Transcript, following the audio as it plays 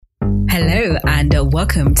Hello and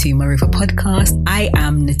welcome to Marufa Podcast. I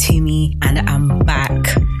am Natumi and I'm back,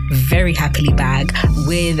 very happily back,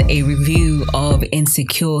 with a review of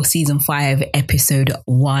Insecure Season 5, Episode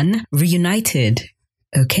 1, Reunited.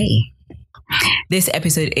 Okay. This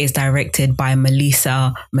episode is directed by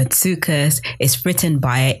Melissa Matsoukas. It's written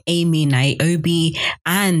by Amy Niobe,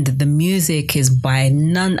 and the music is by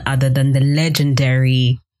none other than the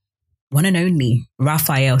legendary one and only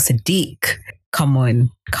Raphael Saadiq. Come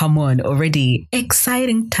on, already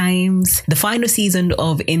exciting times. The final season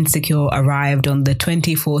of Insecure arrived on the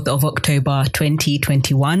 24th of October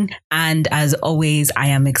 2021. And as always, I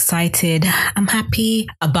am excited. I'm happy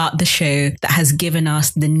about the show that has given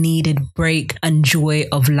us the needed break and joy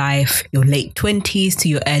of life, your late 20s to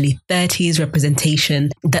your early 30s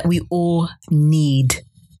representation that we all need.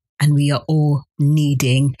 And we are all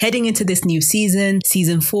needing. Heading into this new season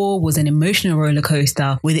 4 was an emotional roller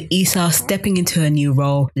coaster, with Issa stepping into a new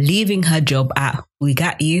role, leaving her job at We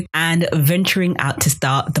Got You, and venturing out to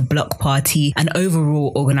start the block party and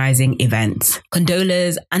overall organizing events.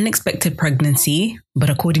 Condola's unexpected pregnancy,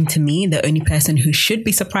 but according to me, the only person who should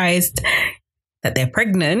be surprised that they're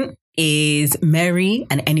pregnant is Mary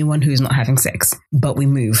and anyone who's not having sex. But we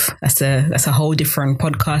move. That's a whole different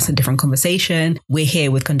podcast, a different conversation. We're here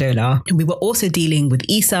with Condola. We were also dealing with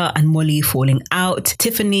Issa and Molly falling out,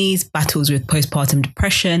 Tiffany's battles with postpartum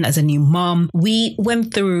depression as a new mom. We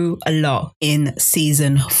went through a lot in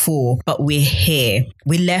season 4, but we're here.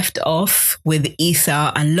 We left off with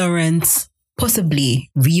Issa and Lawrence possibly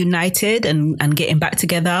reunited and getting back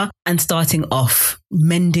together and starting off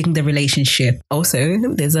mending the relationship. Also,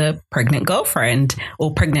 there's a pregnant girlfriend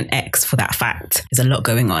or pregnant ex for that fact. There's a lot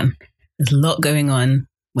going on. There's a lot going on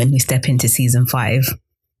when we step into season 5.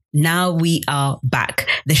 Now we are back.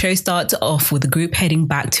 The show starts off with the group heading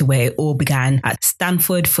back to where it all began at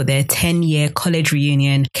Stanford for their 10-year college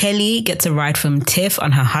reunion. Kelly gets a ride from Tiff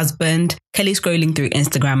and her husband. Kelly's scrolling through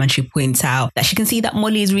Instagram and she points out that she can see that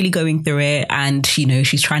Molly is really going through it, and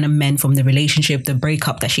she's trying to mend from the relationship, the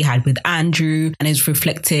breakup that she had with Andrew, and is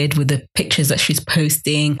reflected with the pictures that she's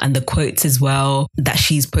posting and the quotes as well that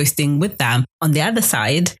she's posting with them. On the other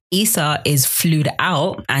side, Issa is flued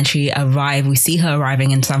out and we see her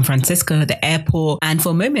arriving in San Francisco at the airport, and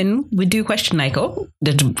for a moment we do question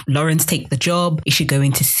did Lawrence take the job? Is she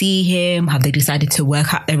going to see him? Have they decided to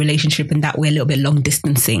work out their relationship in that way, a little bit long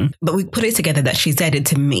distancing? But we put it together that she's headed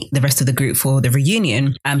to meet the rest of the group for the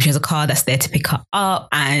reunion. She has a car that's there to pick her up,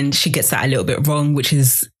 and she gets that a little bit wrong, which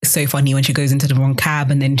is so funny when she goes into the wrong cab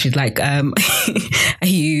and then she's like, do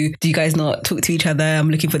you guys not talk to each other? I'm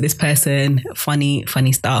looking for this person. Funny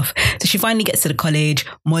stuff. So she finally gets to the college.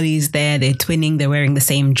 Molly's there. They're twinning. They're wearing the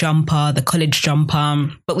same jumper, the college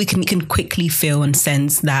jumper. But we can quickly feel and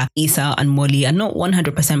sense that Issa and Molly are not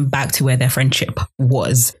 100% back to where their friendship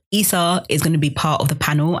was. Issa is going to be part of the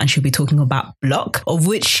panel and she'll be talking about Block, of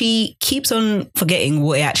which she keeps on forgetting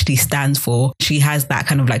what it actually stands for. She has that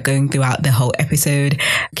kind of like going throughout the whole episode.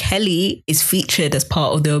 Kelly is featured as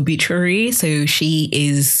part of the obituary, so she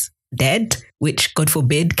is dead, which God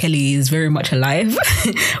forbid. Kelly is very much alive.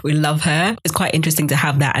 We love her. It's quite interesting to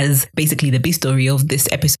have that as basically the B story of this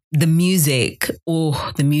episode. The music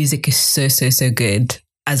is so good.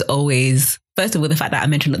 As always, first of all, the fact that I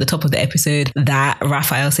mentioned at the top of the episode that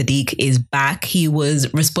Raphael Saadiq is back. He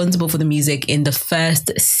was responsible for the music in the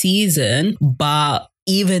first season, but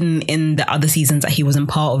even in the other seasons that he wasn't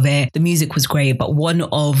part of it, the music was great. But one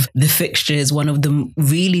of the fixtures, one of the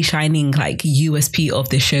really shining USP of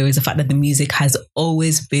the show is the fact that the music has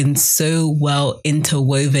always been so well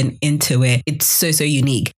interwoven into it. It's so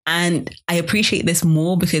unique. And I appreciate this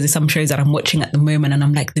more because there's some shows that I'm watching at the moment and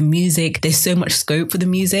I'm like, the music, there's so much scope for the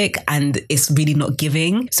music and it's really not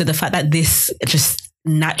giving. So the fact that this just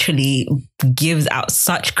naturally gives out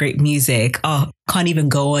such great music. Can't even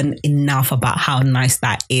go on enough about how nice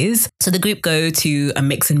that is. So the group go to a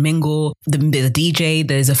mix and mingle. There's a DJ,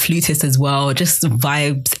 there's a flutist as well, just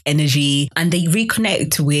vibes, energy. And they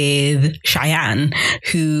reconnect with Cheyenne,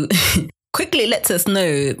 who quickly lets us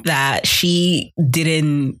know that she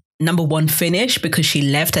didn't number one, finish because she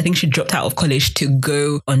left. I think she dropped out of college to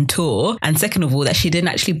go on tour. And second of all, that she didn't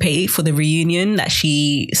actually pay for the reunion, that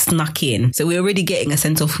she snuck in. So we're already getting a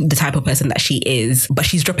sense of the type of person that she is, but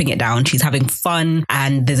she's dropping it down. She's having fun.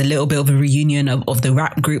 And there's a little bit of a reunion of the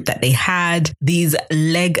rap group that they had. These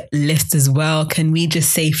leg lifts as well. Can we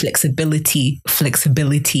just say flexibility?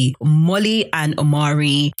 Molly and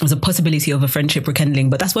Omari was a possibility of a friendship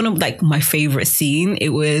rekindling, but that's one of like my favorite scene. It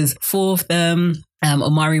was four of them.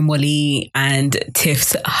 Omari, Molly, and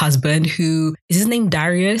Tiff's husband, who is his name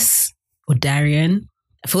Darius or Darian?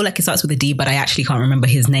 I feel like it starts with a D, but I actually can't remember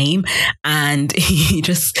his name. And he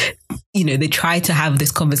just they try to have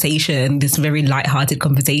this conversation, this very lighthearted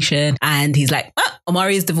conversation. And he's like,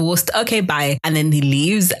 Omari is divorced. Okay, bye. And then he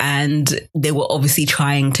leaves, and they were obviously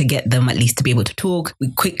trying to get them at least to be able to talk.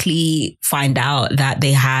 We quickly find out that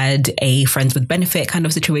they had a friends with benefit kind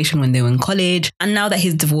of situation when they were in college. And now that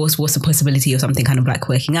his divorce was a possibility of something kind of like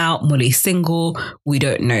working out, Molly's single, we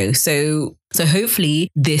don't know. So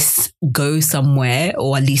hopefully this goes somewhere,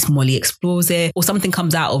 or at least Molly explores it, or something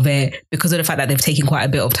comes out of it, because of the fact that they've taken quite a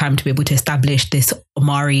bit of time to be able to establish this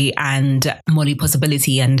Omari and Molly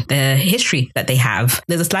possibility and the history that they have.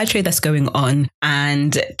 There's a slideshow that's going on,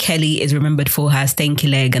 and Kelly is remembered for her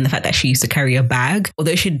stanky leg and the fact that she used to carry a bag.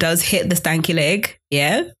 Although she does hit the stanky leg,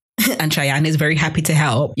 and Cheyenne is very happy to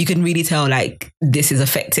help. You can really tell like this is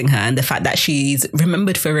affecting her, and the fact that she's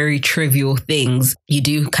remembered for very trivial things. You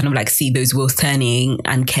do kind of like see those wheels turning,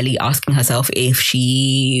 and Kelly asking herself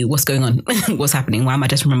what's going on? What's happening? Why am I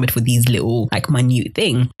just remembered for these little like minute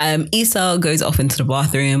thing? Issa goes off into the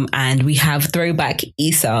bathroom, and we have throwback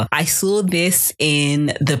Issa. I saw this in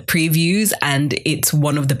the previews, and it's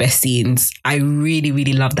one of the best scenes. I really,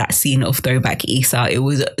 really love that scene of throwback Issa. It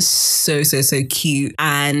was so cute.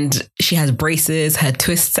 And she has braces, her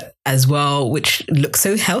twists as well, which look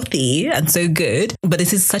so healthy and so good. But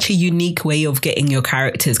this is such a unique way of getting your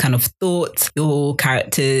characters' kind of thoughts, your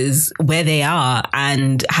characters where they are,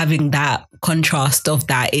 and having that contrast of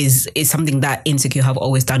that is something that Insecure have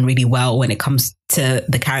always done really well when it comes to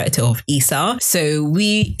the character of Issa. So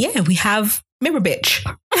we have Mirror Bitch.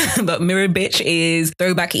 But Mirror Bitch is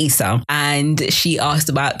throwback Issa, and she asked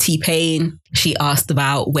about T-Pain. She asked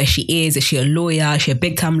about where she is. Is she a lawyer? Is she a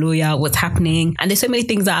big time lawyer? What's happening? And there's so many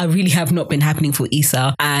things that really have not been happening for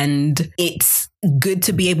Issa, and it's good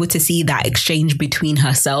to be able to see that exchange between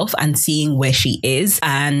herself and seeing where she is.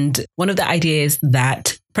 And one of the ideas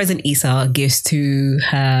that present Issa gives to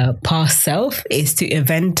her past self is to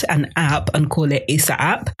invent an app and call it Issa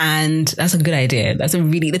app. And that's a good idea.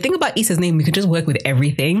 The thing about Issa's name, we could just work with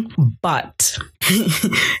everything, but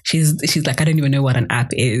she's like, I don't even know what an app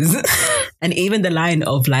is. And even the line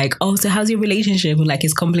of like, oh, so how's your relationship? Like,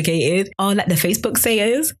 it's complicated. Oh, like the Facebook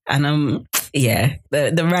sayers. And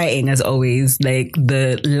the writing, as always, like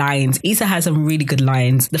the lines. Issa has some really good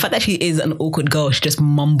lines. The fact that she is an awkward girl, she just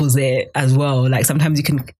mumbles it as well. Like sometimes you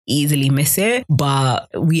can easily miss it, but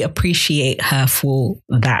we appreciate her for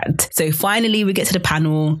that. So finally, we get to the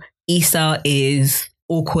panel. Issa is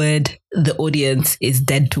awkward. The audience is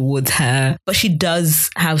dead towards her, but she does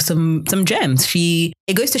have some gems.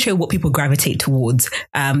 It goes to show what people gravitate towards.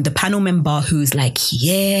 The panel member who's like,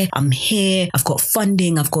 yeah, I'm here, I've got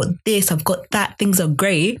funding, I've got this, I've got that, things are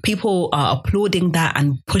great. People are applauding that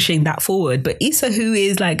and pushing that forward. But Issa, who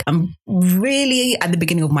is like, I'm really at the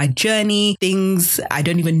beginning of my journey, I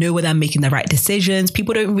don't even know whether I'm making the right decisions.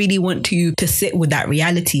 People don't really want to sit with that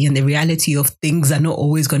reality, and the reality of things are not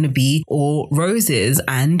always going to be all roses,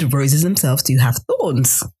 and roses themselves do have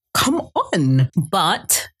thorns. Come on.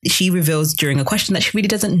 But she reveals during a question that she really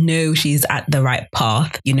doesn't know she's at the right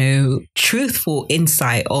path. Truthful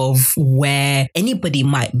insight of where anybody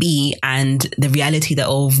might be, and the reality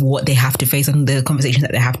of what they have to face and the conversations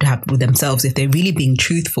that they have to have with themselves if they're really being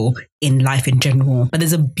truthful in life in general. But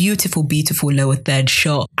there's a beautiful, beautiful lower third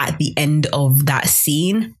shot at the end of that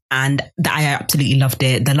scene, and I absolutely loved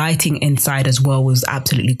it. The lighting inside as well was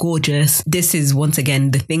absolutely gorgeous. This is, once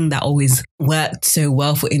again, the thing that always worked so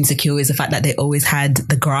well for Insecure, is the fact that they always had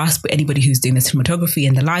the grasp. Anybody who's doing the cinematography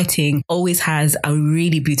and the lighting always has a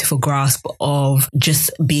really beautiful grasp of just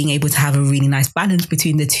being able to have a really nice balance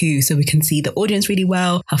between the two. So we can see the audience really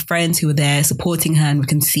well, her friends who are there supporting her, and we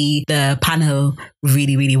can see the panel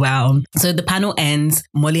really, really well. So the panel ends,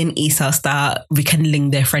 Molly and Issa start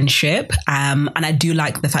rekindling their friendship. And I do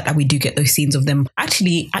like the fact that we do get those scenes of them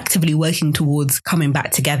actually actively working towards coming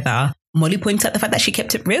back together. Molly points out the fact that she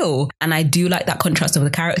kept it real. And I do like that contrast of the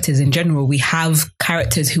characters in general. We have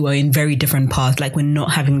characters who are in very different paths. Like, we're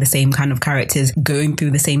not having the same kind of characters going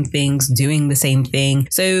through the same things, doing the same thing.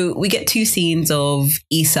 So we get two scenes of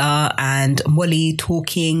Issa and Molly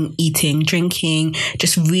talking, eating, drinking,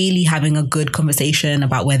 just really having a good conversation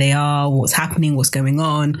about where they are, what's happening, what's going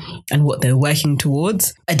on, and what they're working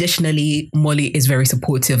towards. Additionally, Molly is very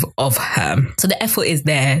supportive of her. So the effort is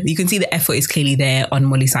there. You can see the effort is clearly there on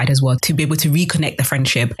Molly's side as well, to be able to reconnect the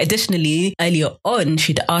friendship. Additionally, earlier on,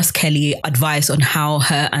 she'd asked Kelly advice on how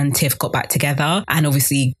her and Tiff got back together. And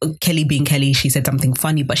obviously, Kelly being Kelly, she said something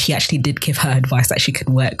funny, but she actually did give her advice that she could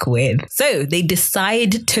work with. So they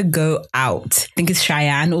decide to go out. I think it's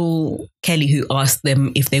Cheyenne or Kelly who asked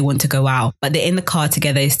them if they want to go out. But they're in the car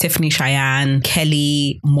together. It's Tiffany, Cheyenne,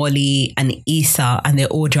 Kelly, Molly, and Issa, and they're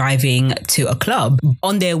all driving to a club.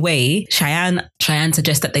 On their way, Cheyenne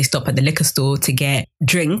suggests that they stop at the liquor store to get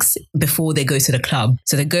drinks before they go to the club.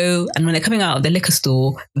 So they go, and when they're coming out of the liquor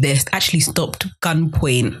store, they're actually stopped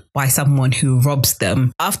gunpoint by someone who robs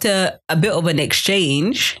them. After a bit of an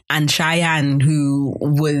exchange, and Cheyenne, who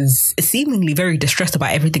was seemingly very distressed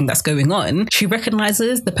about everything that's going on, she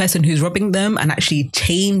recognizes the person who's robbing them and actually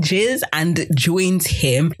changes and joins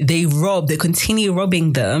him. They continue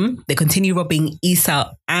robbing them. They continue robbing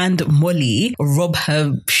Issa and Molly, rob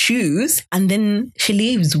her shoes, and then she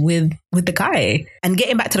leaves with the guy. And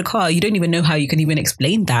getting back to the car, you don't even know how you can even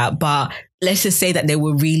explain that, but let's just say that they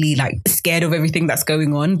were really like scared of everything that's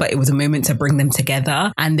going on, but it was a moment to bring them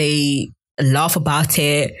together, and they laugh about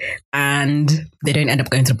it, and they don't end up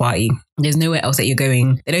going to the party. There's nowhere else that you're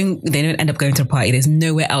going. They don't end up going to the party. There's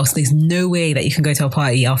nowhere else. There's no way that you can go to a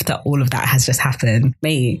party after all of that has just happened.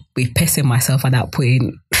 Mate, we're pissing myself at that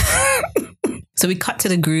point. So we cut to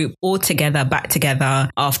the group all together, back together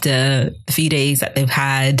after the few days that they've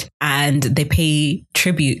had, and they pay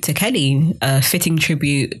tribute to Kelly, a fitting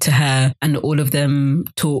tribute to her, and all of them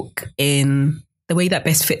talk in the way that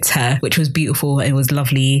best fits her, which was beautiful. It was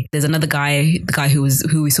lovely. There's another guy, the guy who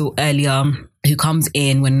we saw earlier, who comes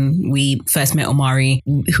in when we first met Omari,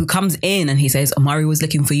 who comes in and he says, Omari was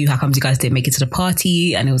looking for you. How comes you guys didn't make it to the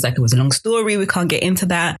party? And it was a long story. We can't get into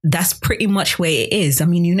that. That's pretty much where it is. I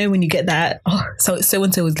mean, you know, when you get that,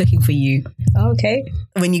 so-and-so was looking for you. Oh, okay.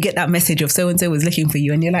 When you get that message of so-and-so was looking for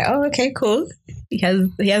you and you're like, oh, okay, cool. He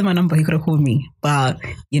has my number. He could have called me. But,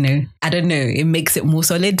 you know, I don't know. It makes it more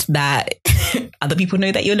solid that other people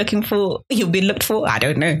know that you've been looked for. I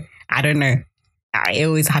don't know. It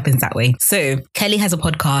always happens that way. So Kelly has a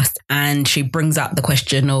podcast and she brings up the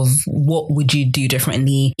question of what would you do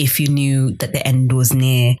differently if you knew that the end was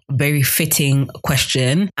near? Very fitting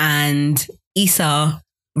question. And Issa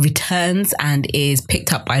returns and is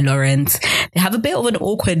picked up by Lawrence. They have a bit of an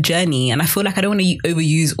awkward journey, and I feel like I don't want to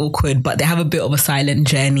overuse awkward, but they have a bit of a silent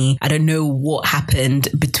journey. I don't know what happened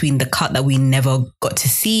between the cut that we never got to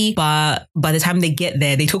see, but by the time they get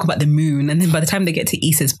there, they talk about the moon, and then by the time they get to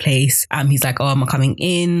Issa's place, he's like, oh, am I coming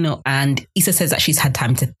in? And Issa says that she's had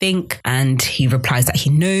time to think, and he replies that he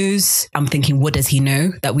knows. I'm thinking, what does he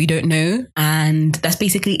know that we don't know? And that's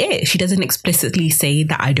basically it. She doesn't explicitly say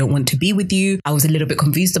that I don't want to be with you. I was a little bit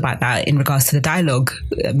confused about that in regards to the dialogue.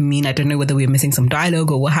 I mean, I don't know whether we're missing some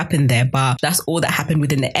dialogue or what happened there, but that's all that happened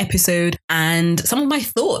within the episode. And some of my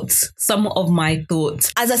thoughts.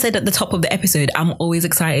 As I said at the top of the episode, I'm always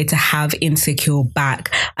excited to have Insecure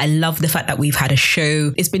back. I love the fact that we've had a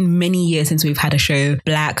show. It's been many years since we've had a show,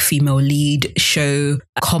 Black female lead show,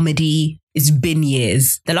 comedy. It's been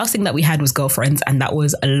years. The last thing that we had was Girlfriends, and that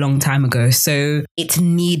was a long time ago. So it's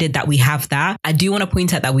needed that we have that. I do want to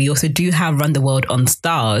point out that we also do have Run the World on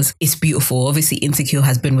Stars. It's beautiful. Obviously, Insecure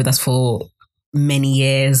has been with us for many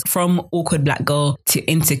years, from Awkward Black Girl to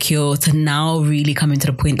Insecure to now really coming to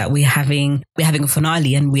the point that we're having a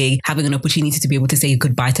finale, and we're having an opportunity to be able to say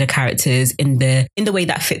goodbye to the characters in the way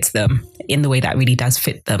that fits them, in the way that really does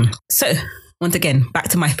fit them. So once again, back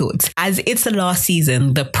to my thoughts. As it's the last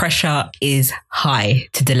season, the pressure is high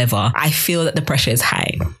to deliver. I feel that the pressure is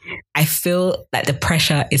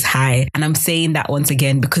high. And I'm saying that once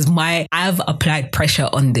again because I've applied pressure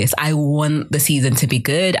on this. I want the season to be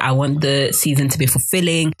good. I want the season to be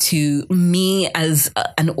fulfilling. To me as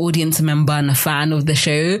an audience member and a fan of the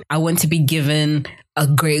show, I want to be given a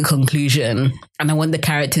great conclusion, and I want the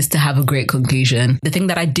characters to have a great conclusion. The thing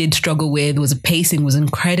that I did struggle with was the pacing was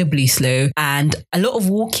incredibly slow and a lot of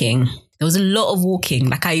walking. There was a lot of walking.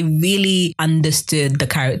 Like, I really understood the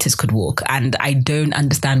characters could walk, and I don't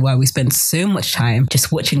understand why we spend so much time just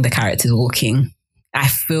watching the characters walking. I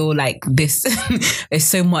feel like there's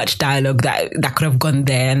so much dialogue that could have gone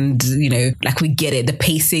there, and, you know, like, we get it. The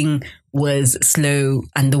pacing was slow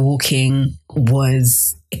and the walking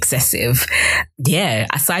was excessive. Yeah,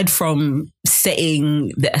 aside from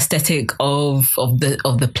setting the aesthetic of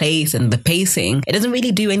the place and the pacing, it doesn't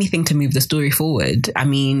really do anything to move the story forward. I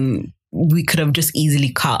mean, we could have just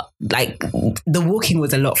easily cut. Like, the walking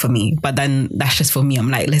was a lot for me, but then that's just for me. I'm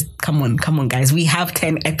like, let's come on guys, we have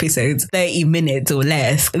 10 episodes, 30 minutes or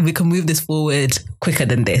less, we can move this forward quicker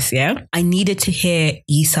than this. Yeah, I needed to hear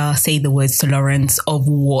Issa say the words to Lawrence of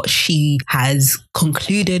what she has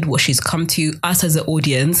concluded, what she's come to. Us as an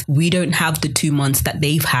audience, we don't have the 2 months that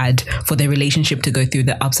they've had for their relationship to go through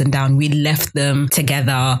the ups and downs. We left them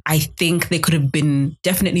together. I think there could have been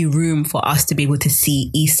definitely room for us to be able to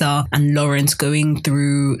see Issa and Lawrence going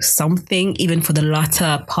through something, even for the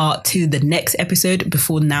latter part to the next episode,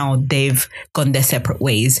 before now they've gone their separate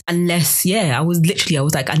ways. Unless, I was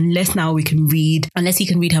like, unless he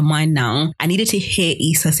can read her mind now. I needed to hear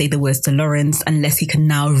Issa say the words to Lawrence, unless he can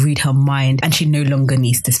now read her mind and she no longer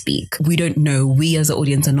needs to speak. We don't know. We as an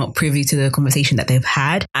audience are not privy to the conversation that they've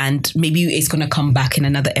had, and maybe it's going to come back in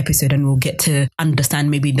another episode and we'll get to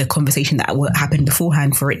understand maybe the conversation that happened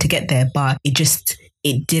beforehand for it to get there, but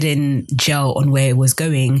it didn't gel on where it was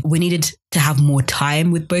going. We needed to have more time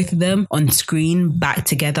with both of them on screen back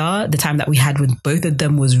together. The time that we had with both of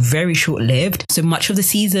them was very short-lived. So much of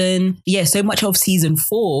season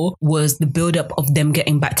 4 was the build-up of them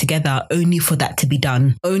getting back together, only for that to be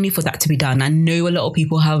done. I know a lot of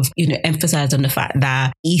people have, emphasized on the fact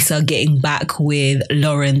that Issa getting back with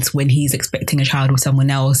Lawrence when he's expecting a child with someone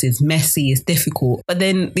else is messy, it's difficult. But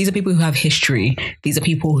then these are people who have history. These are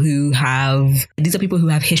people who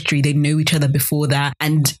have history. They know each other before that.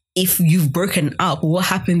 And if you've broken up, what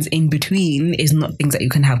happens in between is not things that you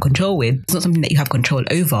can have control with. It's not something that you have control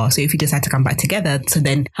over. So if you decide to come back together, so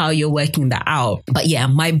then how you're working that out. But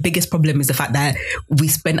my biggest problem is the fact that we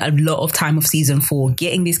spent a lot of time of season 4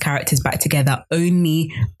 getting these characters back together.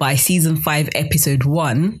 Only by season 5, episode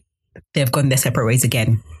 1, they've gone their separate ways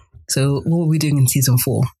again. So what were we doing in season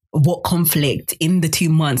 4? What conflict in the 2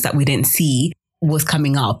 months that we didn't see was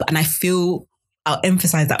coming up? And I feel I'll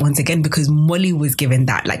emphasize that once again because Molly was given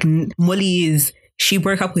that. Like, she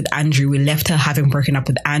broke up with Andrew. We left her having broken up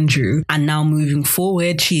with Andrew. And now moving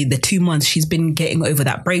forward, the 2 months she's been getting over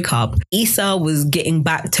that breakup. Issa was getting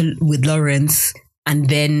back with Lawrence. And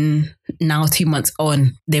then now 2 months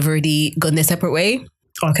on, they've already gone their separate way.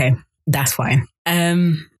 Okay, that's fine.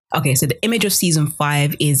 Okay, so the image of season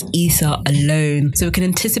 5 is Issa alone. So we can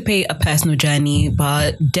anticipate a personal journey,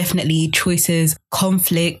 but definitely choices,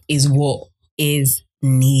 conflict is what is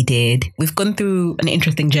needed. We've gone through an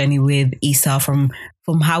interesting journey with Issa from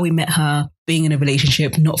how we met her, being in a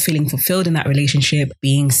relationship, not feeling fulfilled in that relationship,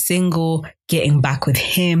 being single, getting back with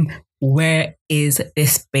him. Where is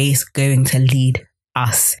this space going to lead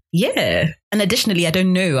us? Yeah. And additionally, I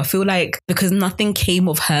don't know. I feel like because nothing came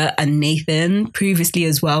of her and Nathan previously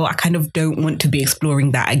as well, I kind of don't want to be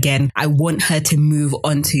exploring that again. I want her to move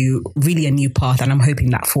on to really a new path, and I'm hoping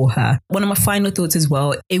that for her. One of my final thoughts as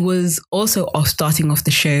well, it was also starting off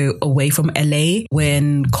the show away from LA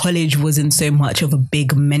when college wasn't so much of a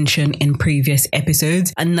big mention in previous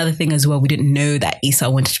episodes. Another thing as well, we didn't know that Issa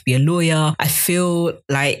wanted to be a lawyer. I feel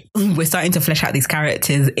like we're starting to flesh out these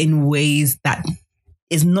characters in ways that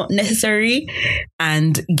is not necessary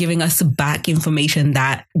and giving us back information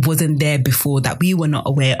that wasn't there before, that we were not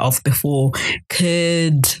aware of before,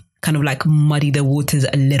 could kind of like muddy the waters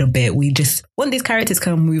a little bit. We just want these characters to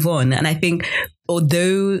kind of move on. And I think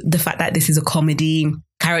although the fact that this is a comedy,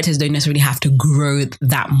 characters don't necessarily have to grow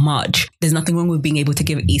that much. There's nothing wrong with being able to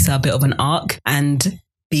give Issa a bit of an arc and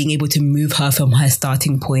being able to move her from her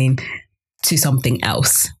starting point to something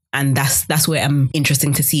else. And that's where I'm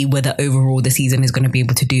interested to see whether overall the season is going to be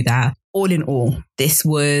able to do that. All in all, this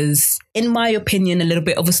was, in my opinion, a little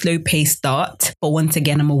bit of a slow-paced start. But once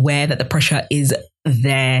again, I'm aware that the pressure is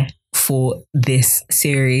there for this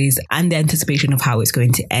series and the anticipation of how it's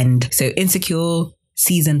going to end. So Insecure,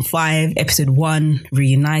 season 5, episode 1,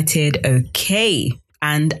 Reunited. Okay.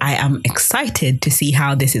 And I am excited to see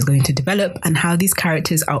how this is going to develop and how these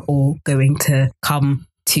characters are all going to come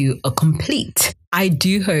to a complete. I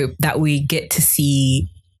do hope that we get to see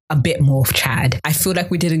a bit more of Chad. I feel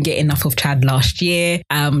like we didn't get enough of Chad last year,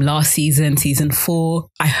 last season 4.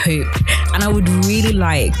 I hope. And I would really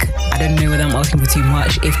like, I don't know whether I'm asking for too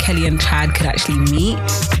much, if Kelly and Chad could actually meet,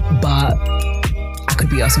 but I could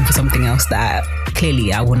be asking for something else that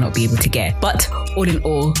clearly I will not be able to get. But all in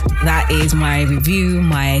all, that is my review,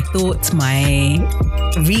 my thoughts, my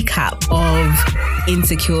recap of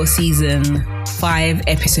Insecure season 5,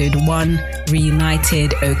 episode 1,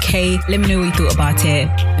 Reunited. Okay, let me know what you thought about it.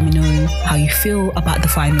 Let me know how you feel about the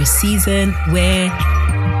final season, where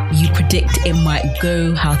you predict it might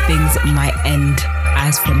go, how things might end.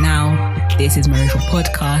 As for now, this is Marifa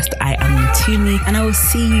Podcast. I am Natumi, and I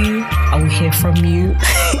will hear from you.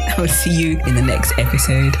 I will see you in the next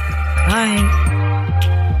episode. Bye.